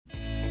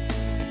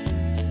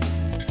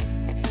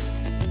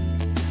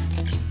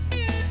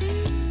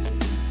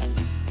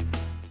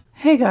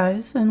Hey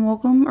guys, and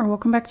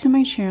welcome back to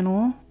my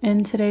channel.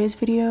 In today's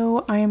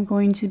video, I am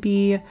going to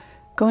be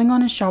going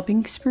on a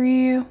shopping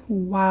spree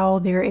while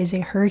there is a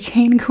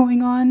hurricane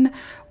going on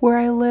where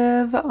I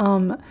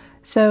live.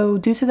 So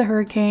due to the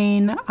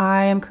hurricane,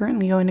 I am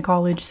currently going to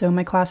college, so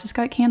my classes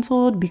got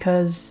canceled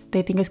because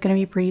they think it's going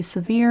to be pretty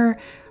severe.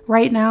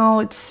 Right now,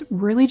 it's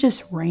really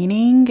just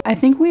raining. I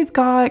think we've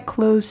got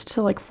close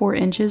to like 4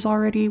 inches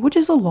already, which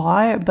is a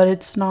lot, but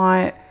it's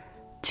not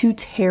too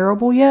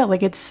terrible yet.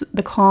 Like, it's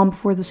the calm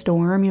before the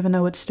storm, even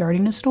though it's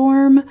starting to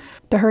storm.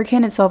 The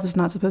hurricane itself is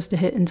not supposed to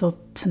hit until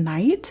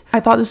tonight.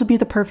 I thought this would be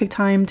the perfect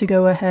time to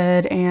go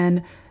ahead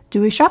and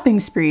do a shopping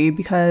spree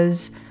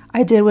because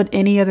I did what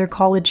any other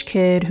college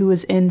kid who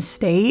is in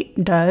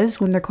state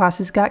does when their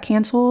classes got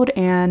canceled,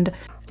 and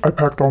I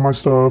packed all my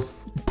stuff,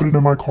 put it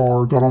in my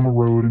car, got on the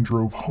road, and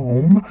drove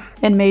home.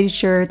 And made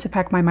sure to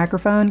pack my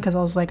microphone because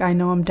I was like, I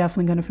know I'm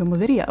definitely going to film a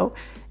video.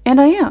 And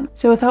I am.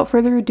 So without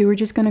further ado, we're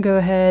just going to go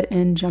ahead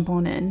and jump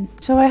on in.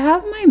 So I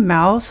have my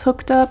mouse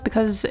hooked up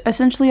because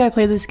essentially I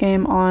play this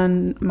game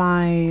on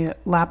my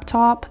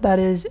laptop that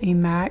is a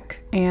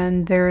Mac,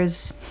 and there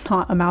is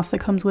not a mouse that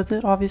comes with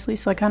it, obviously.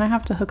 So I kind of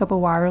have to hook up a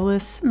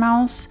wireless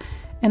mouse.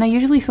 And I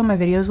usually film my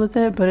videos with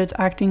it, but it's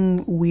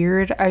acting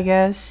weird, I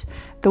guess.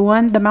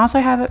 The mouse I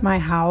have at my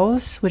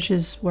house, which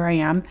is where I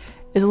am,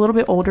 is a little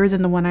bit older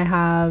than the one I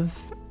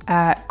have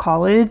at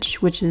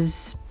college, which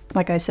is,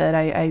 like I said,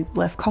 I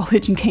left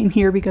college and came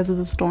here because of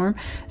the storm.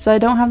 So I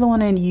don't have the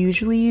one I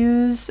usually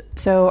use.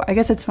 So I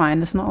guess it's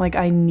fine. It's not like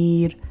I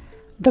need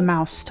the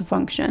mouse to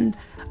function.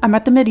 I'm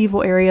at the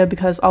medieval area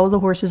because all of the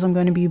horses I'm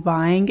going to be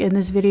buying in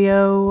this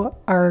video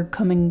are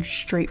coming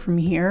straight from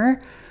here.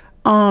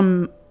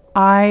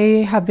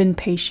 I have been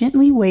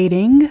patiently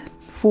waiting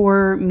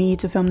for me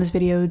to film this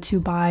video to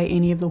buy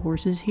any of the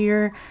horses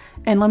here,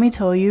 and let me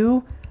tell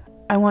you,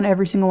 I want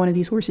every single one of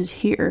these horses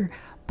here,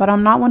 but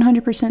I'm not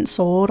 100%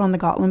 sold on the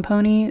Gotland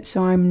pony,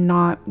 so I'm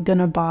not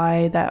gonna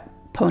buy that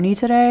pony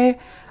today.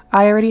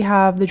 I already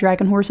have the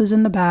dragon horses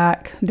in the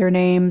back. Their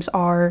names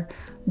are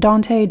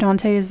Dante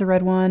is the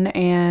red one,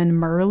 and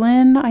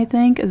Merlin, I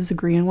think, is the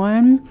green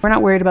one. We're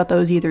not worried about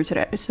those either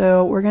today.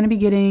 So we're going to be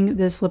getting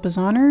this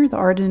Lipizzaner, the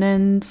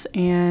Ardennans,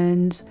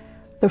 and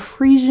the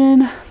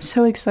Frisian. I'm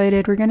so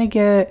excited. We're going to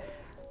get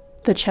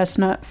the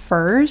Chestnut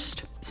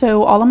first.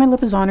 So all of my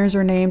Lipizzaners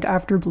are named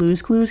after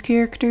Blue's Clues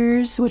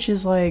characters, which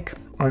is like,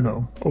 I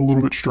know, a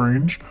little bit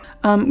strange.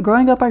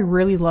 Growing up, I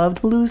really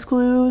loved Blue's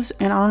Clues,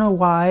 and I don't know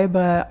why,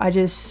 but I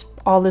just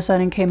all of a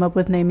sudden came up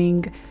with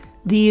naming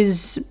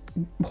these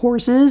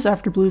horses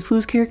after Blue's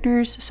Clues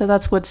characters, so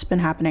that's what's been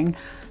happening.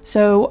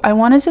 So I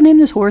wanted to name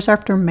this horse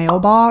after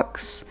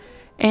Mailbox,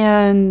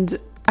 and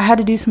I had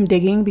to do some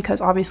digging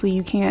because obviously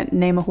you can't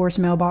name a horse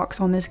Mailbox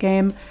on this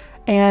game,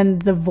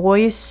 and the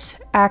voice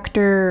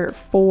actor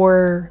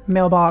for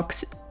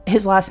Mailbox,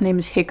 his last name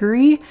is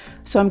Hickory,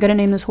 so I'm gonna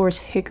name this horse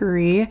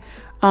Hickory.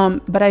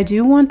 But I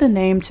do want the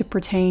name to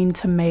pertain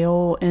to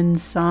mail in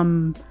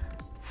some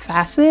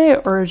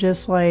facet, or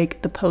just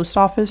like the post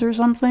office or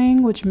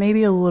something, which may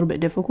be a little bit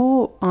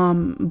difficult,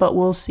 but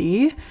we'll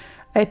see.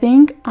 I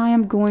think I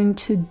am going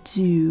to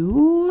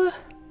do,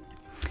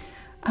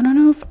 I don't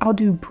know if I'll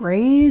do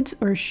braids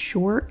or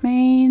short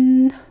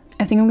mane.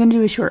 I think I'm gonna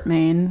do a short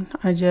mane.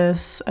 I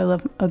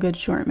love a good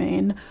short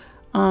mane.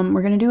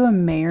 We're gonna do a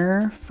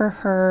mare for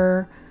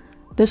her.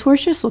 This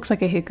horse just looks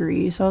like a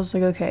hickory, so I was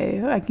like,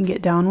 okay, I can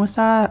get down with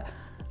that.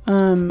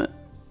 Let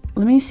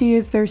me see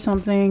if there's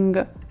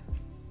something.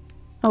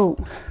 Oh,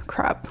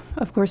 crap.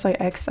 Of course I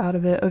X'd out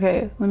of it.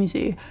 Okay, let me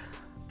see.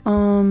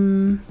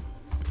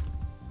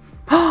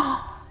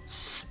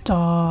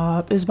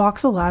 Stop. Is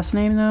Box a last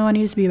name though? I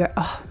need it to be back.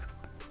 Oh,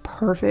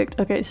 perfect.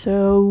 Okay,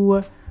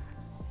 so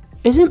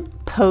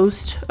isn't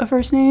Post a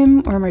first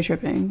name, or am I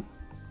tripping?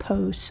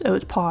 Post. Oh,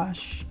 it's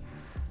Posh.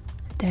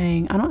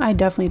 Dang. I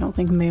definitely don't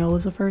think Male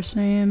is a first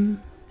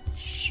name.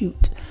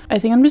 Shoot. I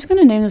think I'm just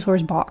gonna name this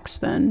horse Box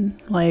then.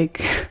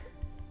 Like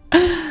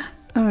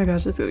oh my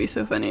gosh, that's gonna be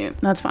so funny.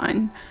 That's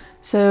fine.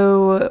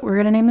 So we're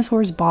gonna name this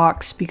horse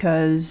Box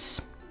because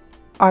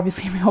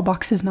obviously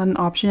Mailbox is not an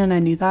option, and I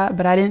knew that,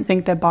 but I didn't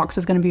think that Box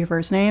was gonna be a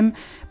first name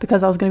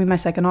because that was gonna be my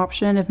second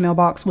option. If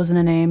Mailbox wasn't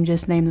a name,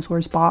 just name this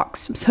horse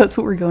Box. So that's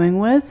what we're going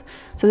with.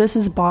 So this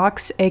is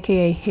Box,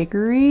 aka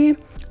Hickory.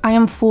 I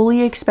am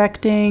fully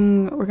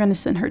expecting, we're gonna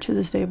send her to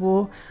the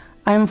stable.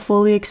 I am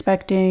fully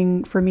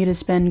expecting for me to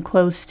spend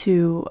close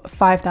to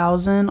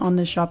 5,000 on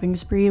this shopping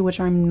spree, which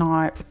I'm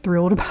not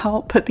thrilled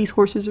about, but these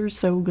horses are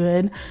so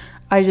good.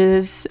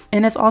 And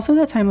it's also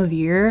that time of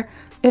year.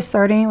 It's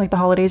starting, like the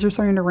holidays are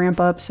starting to ramp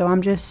up, so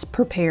I'm just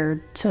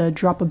prepared to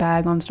drop a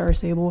bag on Star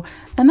Stable,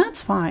 and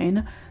that's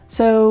fine.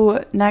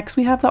 So next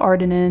we have the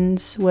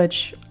Ardennans,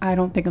 which I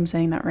don't think I'm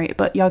saying that right,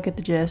 but y'all get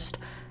the gist.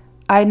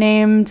 I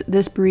named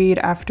this breed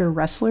after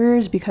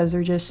wrestlers because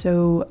they're just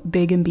so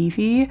big and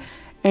beefy.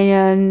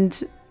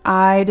 And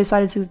I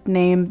decided to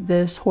name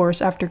this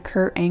horse after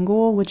Kurt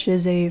Angle, which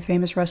is a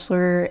famous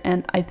wrestler,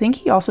 and I think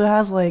he also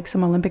has like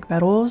some Olympic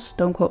medals.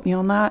 Don't quote me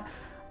on that.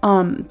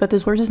 But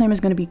this horse's name is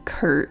going to be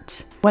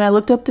Kurt. When I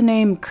looked up the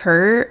name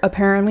Kurt,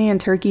 apparently in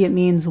Turkey it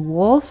means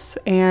wolf,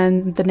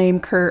 and the name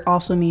Kurt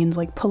also means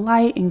like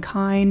polite and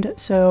kind.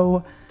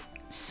 So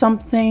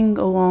something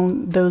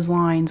along those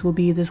lines will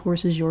be this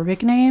horse's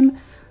Jorvik name.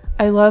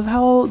 I love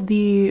how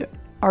the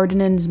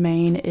Ardennes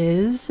mane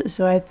is,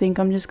 so I think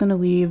I'm just gonna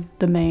leave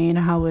the mane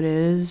how it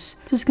is.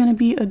 Just gonna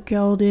be a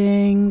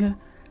gelding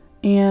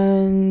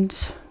and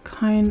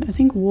I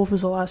think Wolf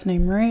is the last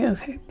name, right?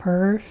 Okay,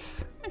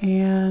 perf.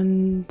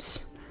 And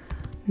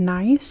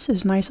nice.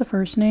 Is nice a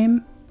first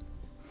name?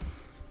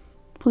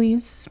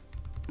 Please.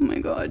 Oh my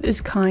god, is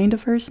kind a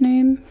first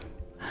name?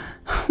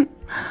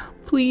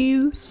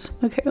 Please.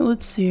 Okay,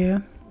 let's see.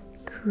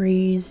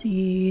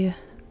 Crazy.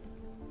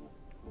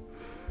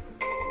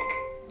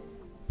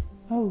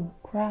 Oh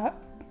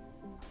crap.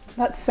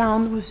 That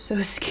sound was so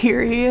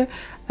scary.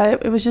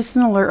 It was just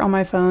an alert on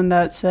my phone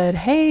that said,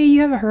 hey,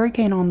 you have a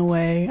hurricane on the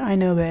way. I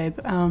know, babe.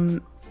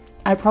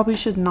 I probably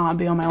should not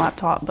be on my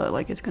laptop, but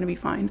like it's gonna be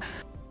fine.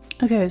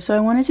 Okay, so I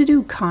wanted to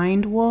do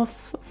kind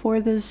wolf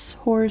for this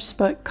horse,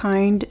 but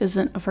kind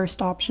isn't a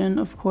first option,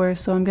 of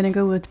course, so I'm gonna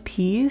go with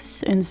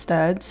peace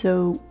instead.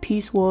 So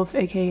peace wolf,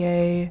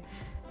 aka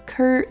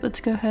Kurt.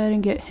 Let's go ahead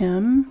and get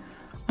him.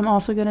 I'm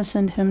also gonna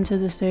send him to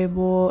the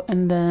stable,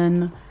 and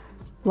then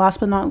last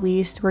but not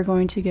least, we're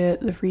going to get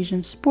the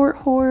Frisian sport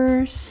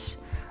horse.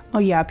 Oh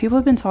yeah, people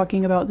have been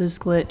talking about this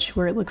glitch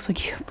where it looks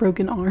like you have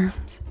broken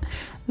arms.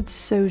 That's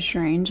so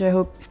strange. I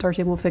hope Star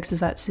Stable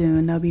fixes that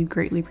soon. That would be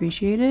greatly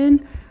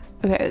appreciated.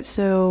 Okay,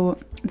 so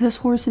this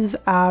horse is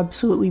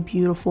absolutely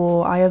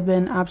beautiful. I have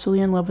been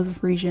absolutely in love with the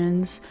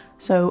Frisians.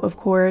 So of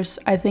course,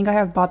 I think I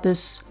have bought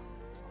this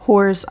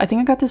horse. I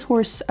think I got this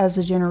horse as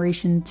a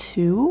generation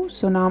 2.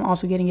 So now I'm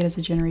also getting it as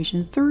a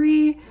generation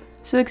 3.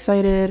 So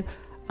excited.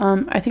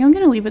 I think I'm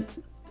gonna leave it.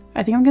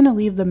 I think I'm gonna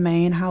leave the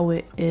mane how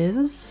it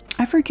is.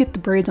 I forget the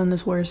braids on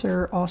this horse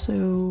are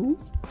also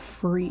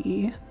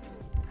free.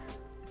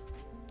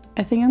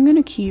 I think I'm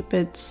gonna keep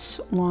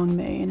its long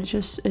mane. It's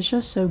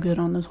just so good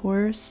on this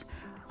horse.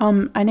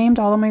 I named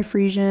all of my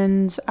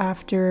Frisians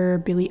after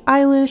Billie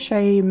Eilish.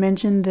 I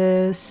mentioned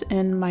this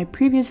in my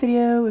previous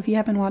video. If you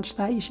haven't watched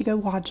that, you should go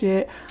watch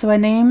it. So I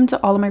named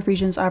all of my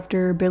Frisians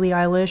after Billie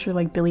Eilish, or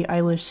like Billie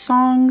Eilish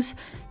songs.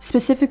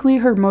 Specifically,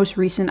 her most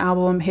recent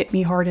album, Hit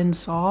Me Hard and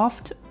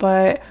Soft,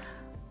 but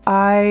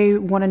I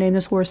want to name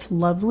this horse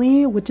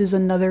Lovely, which is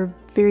another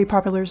very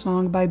popular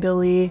song by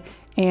Billie,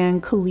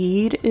 and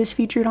Khalid is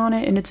featured on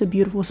it, and it's a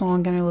beautiful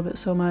song and I love it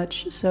so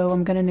much. So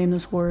I'm gonna name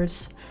this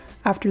horse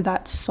after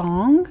that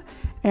song,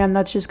 and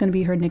that's just gonna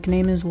be her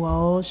nickname as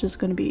well. It's just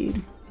gonna be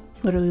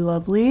literally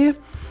Lovely,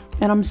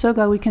 and I'm so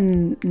glad we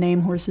can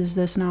name horses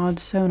this now.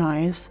 It's so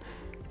nice.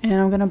 And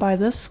I'm gonna buy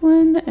this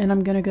one, and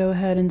I'm gonna go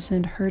ahead and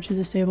send her to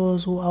the stable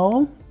as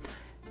well.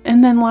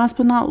 And then last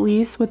but not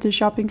least, with the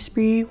shopping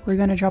spree, we're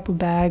gonna drop a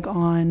bag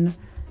on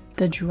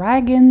the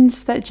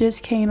dragons that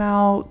just came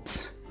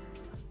out.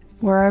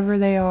 Wherever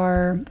they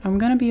are, I'm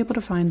gonna be able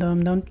to find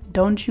them.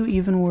 Don't you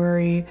even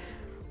worry.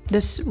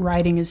 This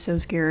writing is so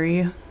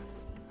scary.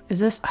 Is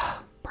this?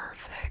 Oh,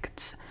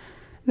 perfect.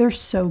 They're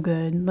so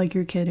good, like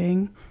you're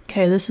kidding.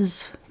 Okay, this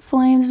is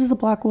flame. This is the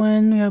black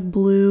one. We have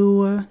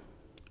blue,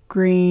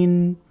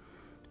 green,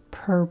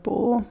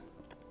 purple.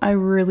 I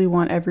really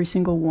want every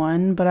single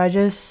one, but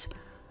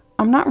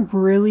I'm not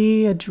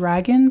really a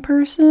dragon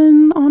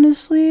person,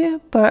 honestly,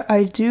 but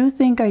I do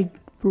think I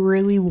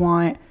really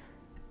want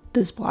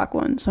this black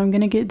one. So I'm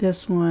gonna get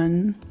this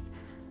one,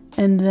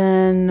 and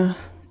then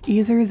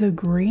either the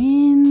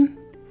green,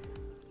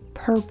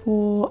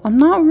 purple. I'm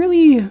not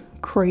really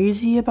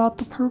crazy about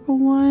the purple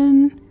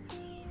one,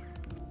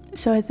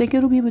 so I think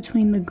it'll be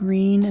between the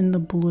green and the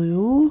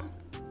blue.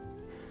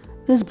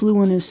 This blue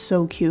one is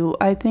so cute.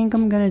 I think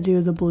I'm gonna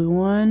do the blue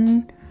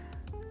one.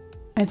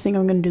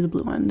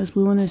 This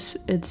blue one is,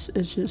 it's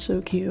just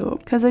so cute.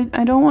 Because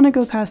I don't want to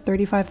go past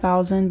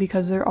 35,000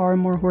 because there are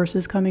more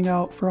horses coming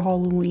out for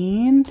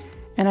Halloween.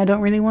 And I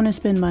don't really want to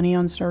spend money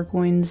on star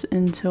coins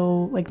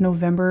until like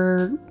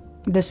November,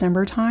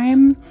 December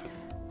time.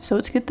 So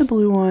let's get the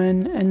blue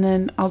one, and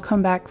then I'll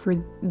come back for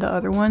the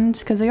other ones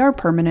because they are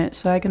permanent.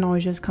 So I can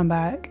always just come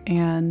back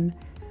and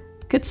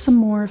get some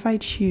more if I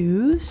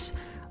choose.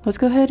 Let's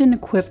go ahead and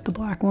equip the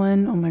black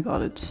one. Oh my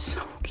god, it's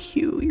so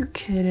cute. You're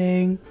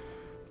kidding.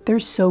 They're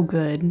so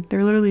good.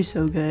 They're literally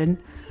so good.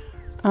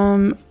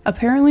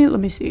 Apparently, let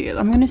me see.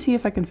 I'm gonna see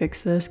if I can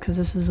fix this because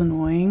this is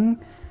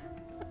annoying.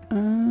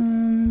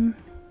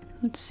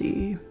 Let's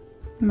see.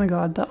 Oh my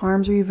god, the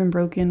arms are even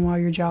broken while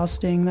you're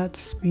jousting.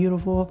 That's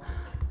beautiful.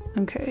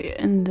 Okay,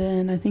 and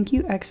then I think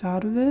you X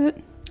out of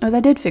it. Oh,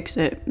 that did fix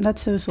it.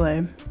 That's so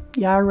slay.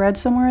 Yeah, I read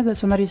somewhere that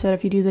somebody said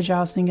if you do the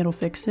jousting, it'll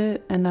fix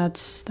it, and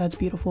that's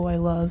beautiful. I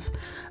love.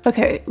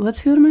 Okay,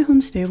 let's go to my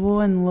home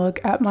stable and look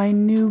at my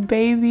new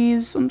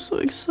babies. I'm so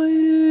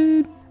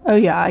excited. Oh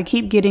yeah, I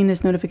keep getting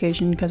this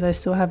notification because I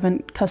still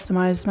haven't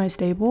customized my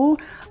stable.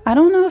 I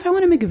don't know if I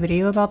want to make a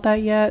video about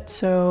that yet,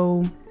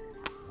 so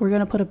we're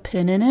gonna put a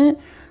pin in it.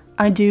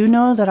 I do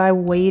know that I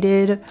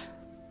waited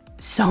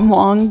so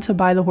long to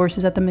buy the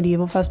horses at the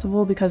medieval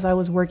festival because I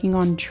was working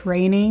on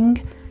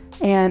training,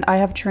 and I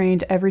have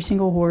trained every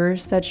single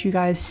horse that you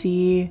guys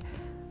see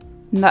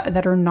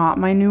that are not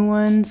my new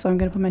ones. So I'm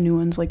gonna put my new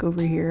ones like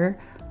over here.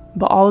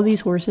 But all of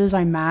these horses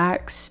I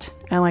maxed,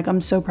 and like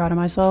I'm so proud of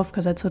myself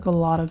because I took a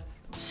lot of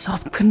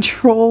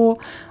self-control.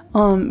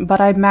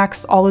 But I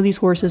maxed all of these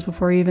horses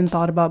before I even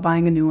thought about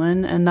buying a new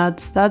one, and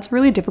that's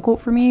really difficult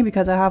for me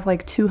because I have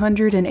like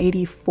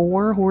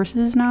 284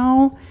 horses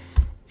now,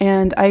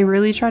 and I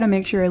really try to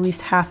make sure at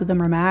least half of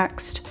them are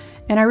maxed.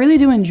 And I really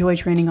do enjoy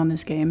training on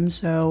this game,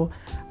 so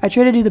I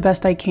try to do the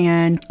best I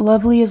can.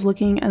 Lovely is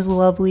looking as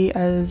lovely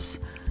as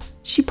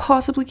she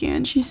possibly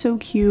can. She's so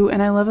cute,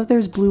 and I love that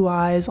there's blue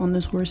eyes on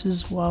this horse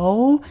as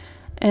well.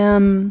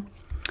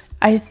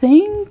 I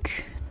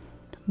think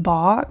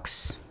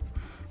Box,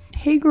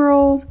 hey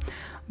girl,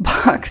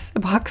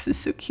 Box is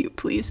so cute,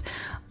 please.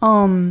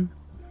 Let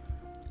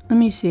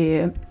me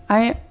see.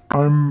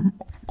 I'm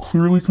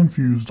clearly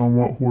confused on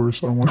what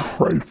horse I want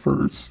to ride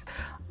first.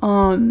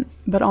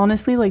 But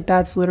honestly, like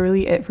that's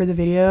literally it for the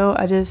video.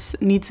 I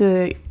just need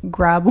to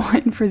grab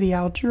one for the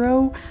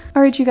outro.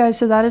 All right, you guys,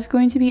 so that is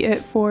going to be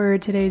it for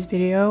today's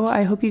video.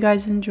 I hope you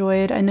guys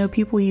enjoyed. I know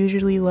people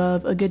usually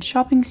love a good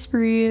shopping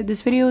spree.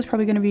 This video is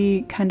probably going to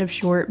be kind of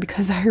short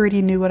because I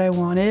already knew what I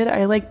wanted.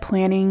 I like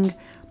planning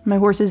my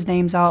horses'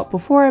 names out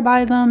before I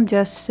buy them,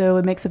 just so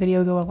it makes the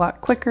video go a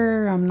lot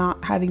quicker. I'm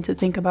not having to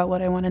think about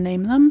what I want to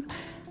name them.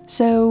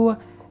 So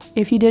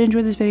if you did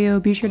enjoy this video,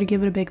 be sure to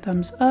give it a big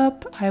thumbs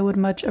up. I would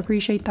much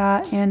appreciate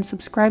that, and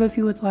subscribe if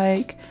you would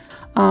like.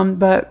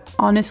 But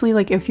honestly,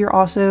 like if you're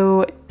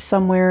also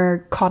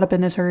somewhere caught up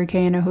in this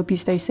hurricane, I hope you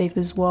stay safe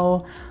as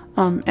well.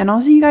 And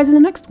I'll see you guys in the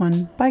next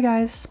one. Bye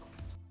guys.